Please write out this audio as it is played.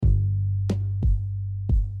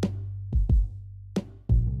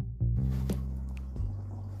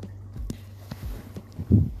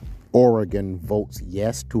Oregon votes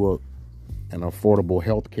yes to an Affordable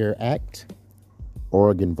Health Care Act.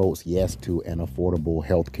 Oregon votes yes to an Affordable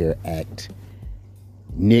Health Care Act.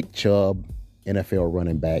 Nick Chubb, NFL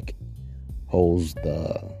running back,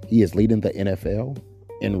 he is leading the NFL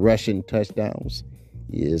in rushing touchdowns.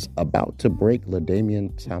 He is about to break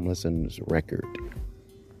LaDainian Tomlinson's record.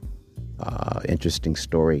 Interesting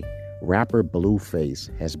story. Rapper Blueface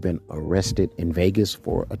has been arrested in Vegas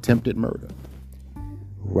for attempted murder.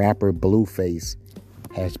 Rapper Blueface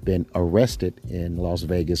has been arrested in Las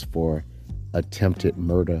Vegas for attempted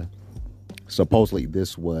murder. Supposedly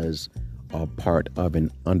this was a part of an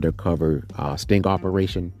undercover sting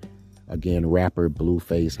operation. Again, rapper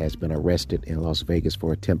Blueface has been arrested in Las Vegas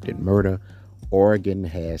for attempted murder. Oregon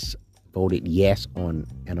has voted yes on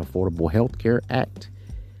an Affordable Health Care Act.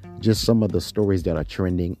 Just some of the stories that are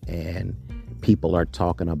trending and people are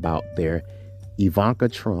talking about there. Ivanka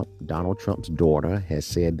Trump, Donald Trump's daughter, has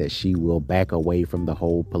said that she will back away from the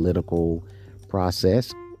whole political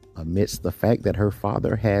process amidst the fact that her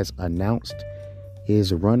father has announced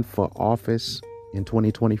his run for office in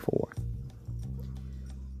 2024.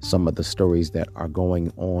 Some of the stories that are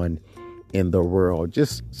going on in the world,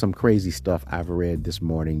 just some crazy stuff I've read this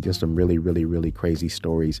morning, just some really, really, really crazy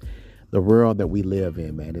stories. The world that we live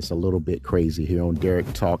in, man, it's a little bit crazy here on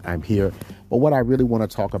Derek Talk. I'm here. But what I really want to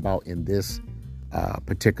talk about in this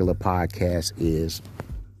particular podcast is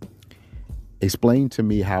explain to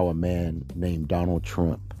me how a man named Donald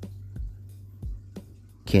Trump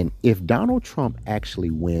if Donald Trump actually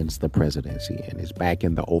wins the presidency and is back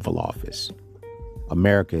in the Oval Office,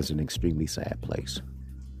 America is an extremely sad place.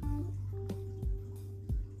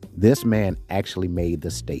 This man actually made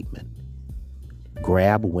the statement,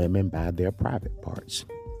 grab women by their private parts.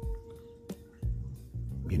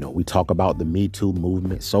 You know, we talk about the Me Too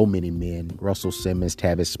movement. So many men, Russell Simmons,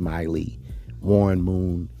 Tavis Smiley, Warren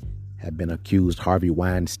Moon have been accused, Harvey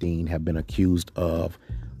Weinstein have been accused of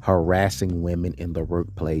harassing women in the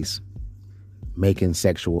workplace, making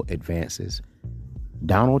sexual advances.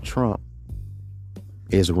 Donald Trump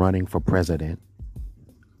is running for president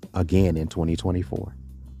again in 2024.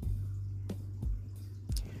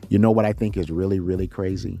 You know what I think is really, really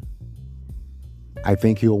crazy? I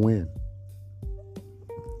think he'll win.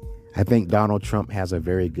 I think Donald Trump has a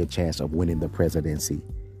very good chance of winning the presidency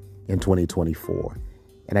in 2024.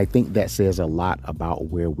 And I think that says a lot about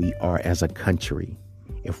where we are as a country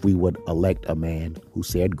if we would elect a man who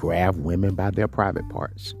said grab women by their private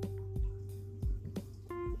parts.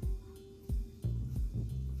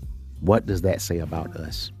 What does that say about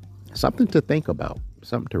us? Something to think about.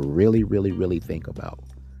 Something to really, really, really think about.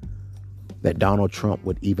 That Donald Trump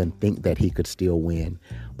would even think that he could still win.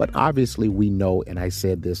 But obviously we know, and I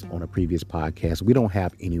said this on a previous podcast, we don't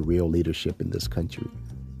have any real leadership in this country.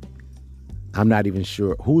 I'm not even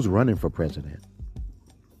sure who's running for president.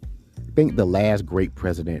 I think the last great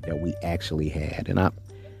president that we actually had, and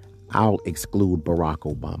I'll exclude Barack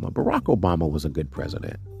Obama. Barack Obama was a good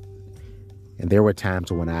president. And there were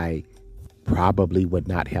times when I probably would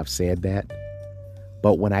not have said that.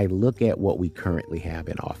 But when I look at what we currently have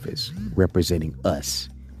in office, representing us,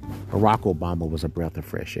 Barack Obama was a breath of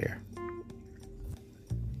fresh air.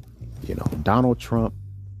 You know, Donald Trump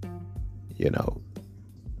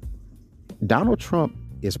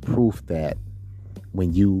is proof that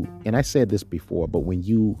when you, and I said this before, but when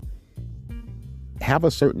you have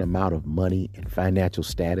a certain amount of money and financial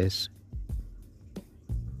status,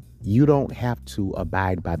 you don't have to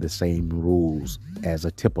abide by the same rules as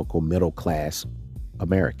a typical middle class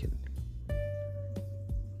American.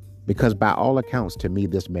 Because by all accounts, to me,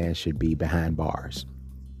 this man should be behind bars.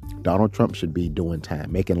 Donald Trump should be doing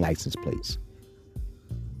time, making license plates.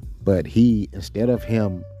 But instead of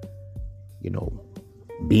him,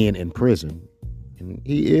 being in prison, and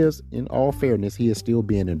he is, in all fairness, he is still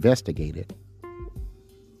being investigated.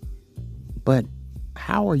 But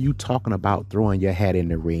how are you talking about throwing your hat in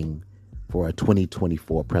the ring for a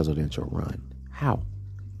 2024 presidential run? How?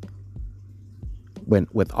 When,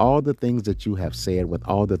 with all the things that you have said, with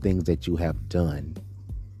all the things that you have done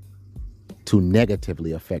to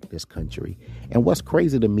negatively affect this country. And what's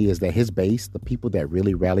crazy to me is that his base, the people that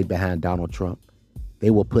really rally behind Donald Trump,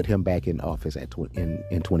 they will put him back in office in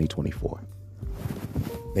 2024.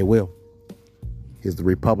 They will. The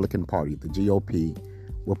Republican Party, the GOP,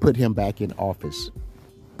 will put him back in office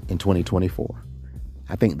in 2024.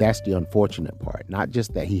 I think that's the unfortunate part. Not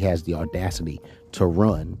just that he has the audacity to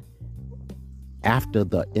run after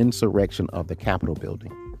the insurrection of the Capitol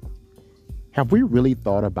building. Have we really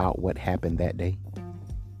thought about what happened that day?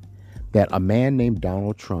 That a man named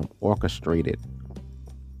Donald Trump orchestrated,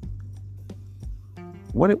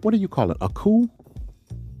 what do you call it? A coup?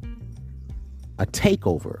 a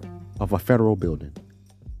takeover of a federal building.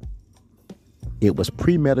 It was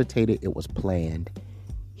premeditated. It was planned.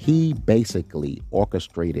 He basically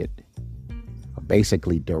orchestrated,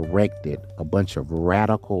 basically directed a bunch of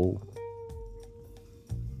radical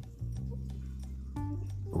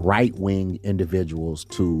right-wing individuals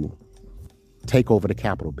to take over the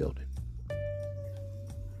Capitol building.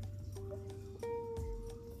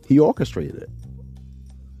 He orchestrated it.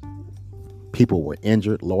 People were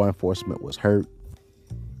injured. Law enforcement was hurt.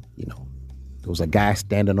 There was a guy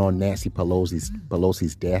standing on Nancy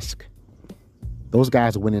Pelosi's desk. Those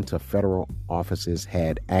guys went into federal offices,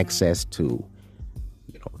 had access to,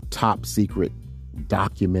 top secret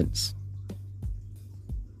documents.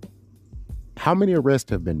 How many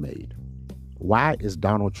arrests have been made? Why is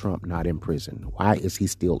Donald Trump not in prison? Why is he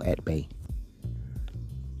still at bay?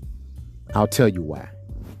 I'll tell you why.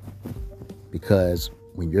 Because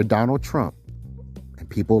when you're Donald Trump and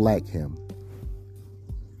people like him,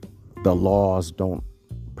 the laws don't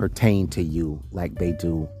pertain to you like they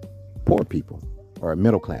do poor people or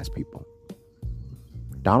middle-class people.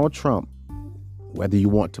 Donald Trump, whether you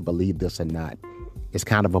want to believe this or not, is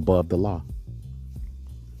kind of above the law.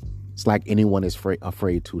 It's like anyone is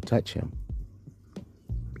afraid to touch him.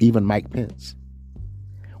 Even Mike Pence.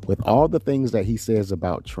 With all the things that he says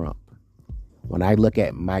about Trump, when I look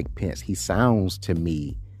at Mike Pence, he sounds to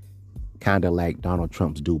me kind of like Donald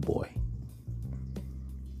Trump's do-boy.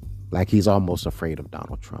 Like he's almost afraid of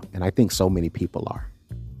Donald Trump. And I think so many people are.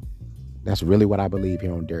 That's really what I believe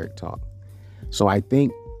here on Derek Talk. So I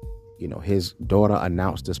think, his daughter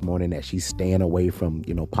announced this morning that she's staying away from,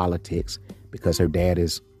 politics because her dad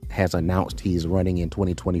has announced he's running in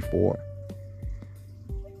 2024.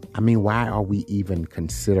 I mean, why are we even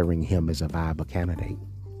considering him as a viable candidate?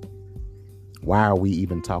 Why are we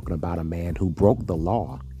even talking about a man who broke the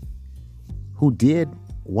law, who did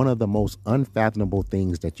one of the most unfathomable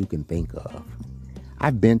things that you can think of?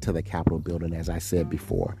 I've been to the Capitol building, as I said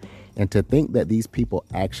before, and to think that these people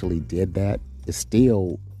actually did that is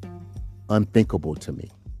still unthinkable to me.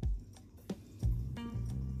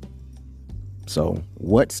 So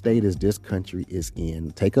what state is this country is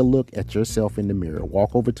in? Take a look at yourself in the mirror.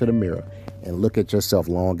 Walk over to the mirror and look at yourself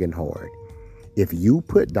long and hard. If you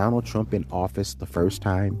put Donald Trump in office the first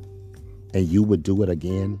time and you would do it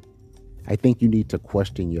again, I think you need to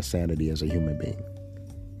question your sanity as a human being.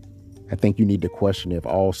 I think you need to question if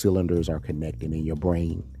all cylinders are connecting in your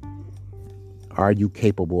brain. Are you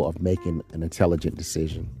capable of making an intelligent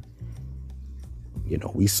decision?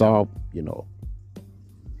 We saw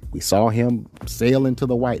him sail into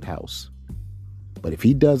the White House. But if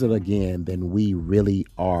he does it again, then we really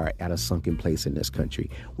are at a sunken place in this country.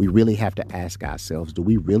 We really have to ask ourselves, do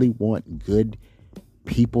we really want good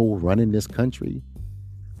people running this country?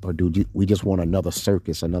 Or do we just want another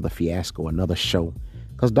circus, another fiasco, another show?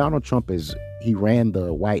 Because Donald Trump he ran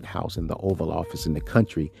the White House and the Oval Office in the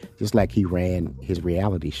country just like he ran his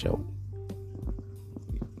reality show.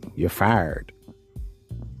 You're fired.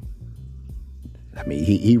 I mean,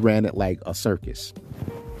 he ran it like a circus.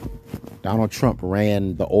 Donald Trump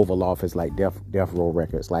ran the Oval Office like Death Row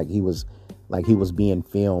Records, like he was being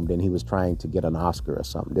filmed and he was trying to get an Oscar or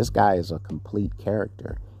something. This guy is a complete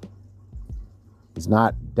character. He's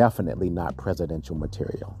definitely not presidential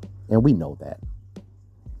material. And we know that.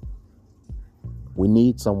 We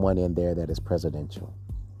need someone in there that is presidential,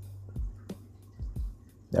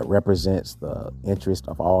 that represents the interest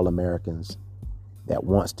of all Americans, that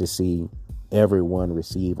wants to see everyone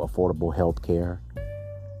receive affordable health care,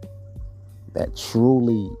 that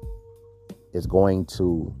truly is going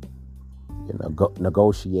to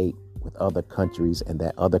negotiate with other countries and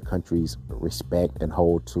that other countries respect and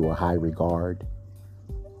hold to a high regard,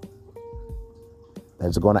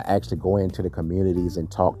 that's going to actually go into the communities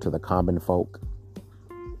and talk to the common folk.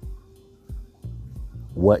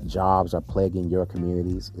 What jobs are plaguing your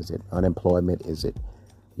communities? Is it unemployment? Is it,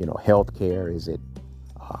 health care? Is it,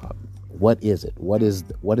 what is it? What is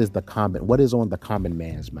on the common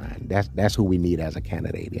man's mind? That's who we need as a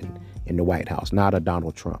candidate in the White House. Not a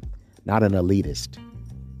Donald Trump, not an elitist,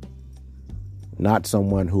 not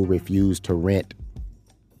someone who refused to rent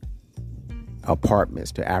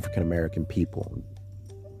apartments to African American people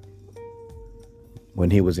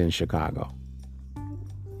when he was in Chicago.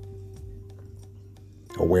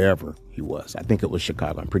 Or wherever he was. I think it was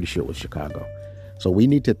Chicago. I'm pretty sure it was Chicago. So we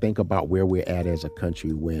need to think about where we're at as a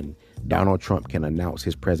country when Donald Trump can announce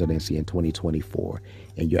his presidency in 2024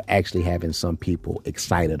 and you're actually having some people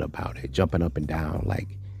excited about it, jumping up and down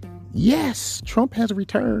like, yes, Trump has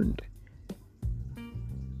returned.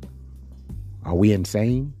 Are we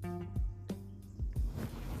insane?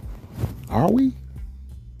 Are we?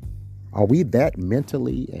 Are we that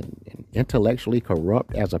mentally and intellectually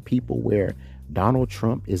corrupt as a people where Donald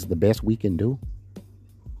Trump is the best we can do?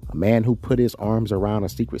 A man who put his arms around a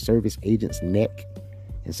Secret Service agent's neck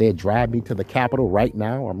and said, drive me to the Capitol right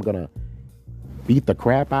now. I'm going to beat the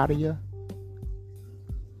crap out of you.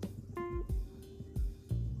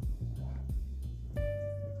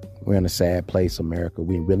 We're in a sad place, America.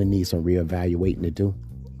 We really need some reevaluating to do.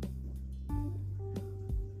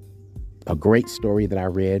 A great story that I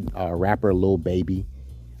read, rapper Lil Baby,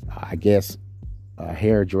 I guess a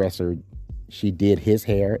hairdresser, she did his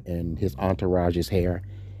hair and his entourage's hair,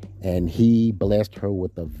 and he blessed her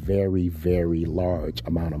with a very, very large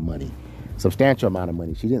amount of money, substantial amount of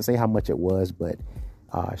money. She didn't say how much it was, but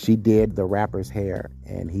she did the rapper's hair,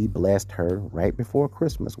 and he blessed her right before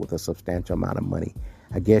Christmas with a substantial amount of money.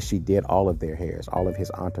 I guess she did all of their hairs, all of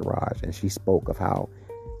his entourage, and she spoke of how,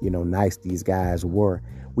 nice these guys were.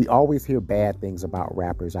 We always hear bad things about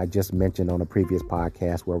rappers. I just mentioned on a previous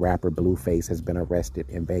podcast where rapper Blueface has been arrested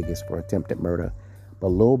in Vegas for attempted murder. But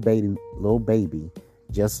Lil Baby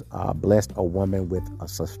just blessed a woman with a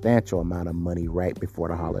substantial amount of money right before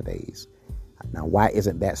the holidays. Now, why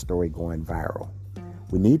isn't that story going viral?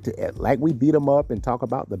 We need to, like we beat them up and talk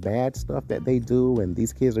about the bad stuff that they do, and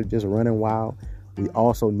these kids are just running wild. We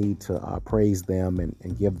also need to praise them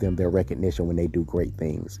and give them their recognition when they do great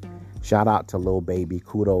things. Shout out to Lil Baby.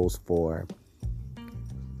 Kudos for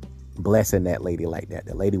blessing that lady like that.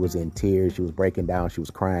 The lady was in tears. She was breaking down. She was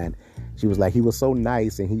crying. She was like, he was so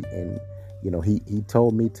nice. And he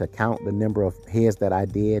told me to count the number of heads that I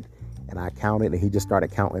did. And I counted, and he just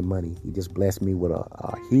started counting money. He just blessed me with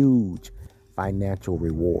a huge financial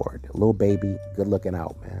reward. Lil Baby, good looking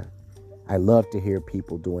out, man. I love to hear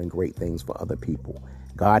people doing great things for other people.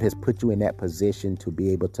 God has put you in that position to be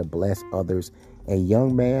able to bless others. And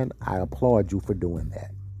young man, I applaud you for doing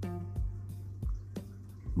that.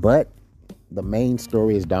 But the main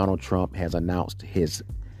story is Donald Trump has announced his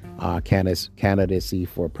candidacy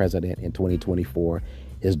for president in 2024.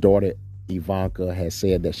 His daughter, Ivanka, has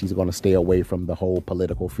said that she's going to stay away from the whole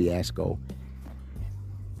political fiasco.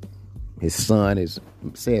 His son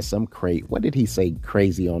said some what did he say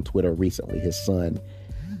crazy on Twitter recently? His son,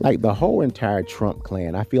 like the whole entire Trump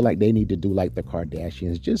clan, I feel like they need to do like the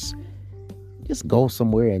Kardashians. Just go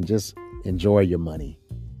somewhere and just enjoy your money.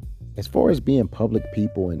 As far as being public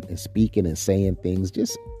people and speaking and saying things,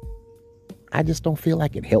 I just don't feel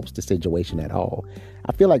like it helps the situation at all.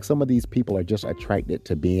 I feel like some of these people are just attracted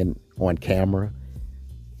to being on camera,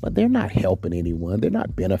 but they're not helping anyone. They're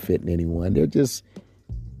not benefiting anyone. They're just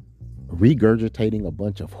regurgitating a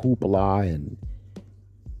bunch of hoopla and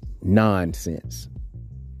nonsense.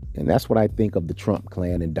 And that's what I think of the Trump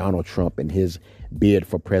clan and Donald Trump and his bid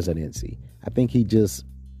for presidency. I think he just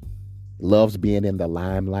loves being in the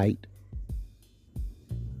limelight.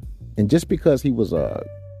 And just because he was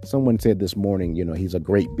someone said this morning, he's a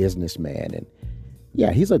great businessman. And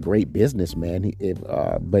yeah, he's a great businessman,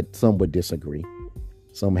 but some would disagree.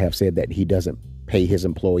 Some have said that he doesn't pay his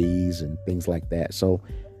employees and things like that. So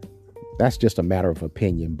that's just a matter of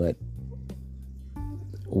opinion. But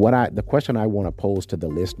the question I want to pose to the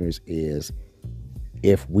listeners is,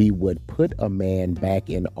 if we would put a man back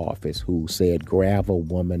in office who said grab a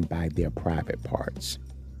woman by their private parts,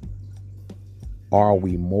 are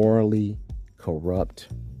we morally corrupt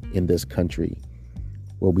in this country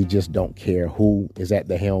where we just don't care who is at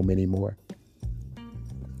the helm anymore?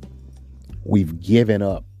 We've given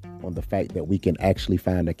up on the fact that we can actually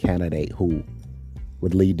find a candidate who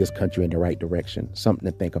would lead this country in the right direction.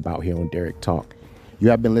 Something to think about here on Derek Talk. You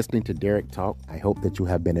have been listening to Derek Talk. I hope that you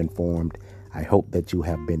have been informed. I hope that you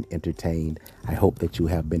have been entertained. I hope that you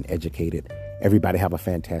have been educated. Everybody have a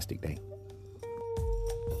fantastic day.